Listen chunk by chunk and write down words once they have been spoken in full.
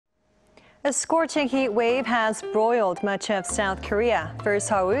A scorching heat wave has broiled much of South Korea. For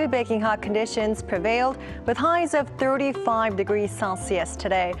Seoul, baking hot conditions prevailed with highs of 35 degrees Celsius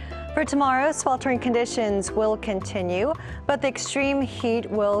today. For tomorrow, sweltering conditions will continue, but the extreme heat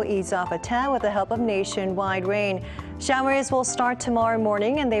will ease off a tad with the help of nationwide rain. Showers will start tomorrow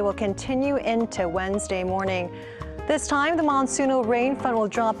morning and they will continue into Wednesday morning. This time, the monsoonal rain front will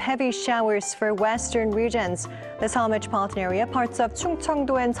drop heavy showers for western regions. The Seoul metropolitan area, parts of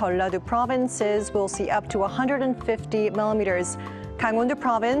Chungcheong-do and Jeolla-do provinces will see up to 150 millimeters. Gangwon-do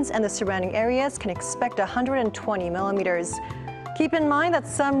Province and the surrounding areas can expect 120 millimeters. Keep in mind that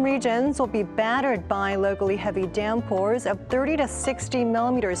some regions will be battered by locally heavy downpours of 30 to 60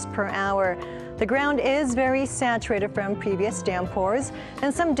 millimeters per hour. The ground is very saturated from previous downpours,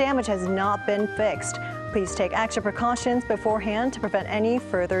 and some damage has not been fixed. Please take extra precautions beforehand to prevent any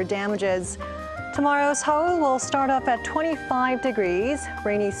further damages. Tomorrow's Seoul will start off at 25 degrees.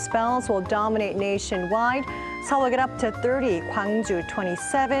 Rainy spells will dominate nationwide. Seoul will get up to 30, Gwangju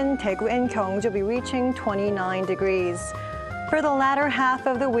 27, Daegu and Gyeongju will be reaching 29 degrees. For the latter half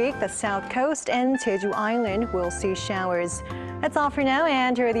of the week, the south coast and Jeju Island will see showers. That's all for now,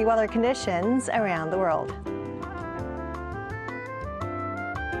 and here are the weather conditions around the world.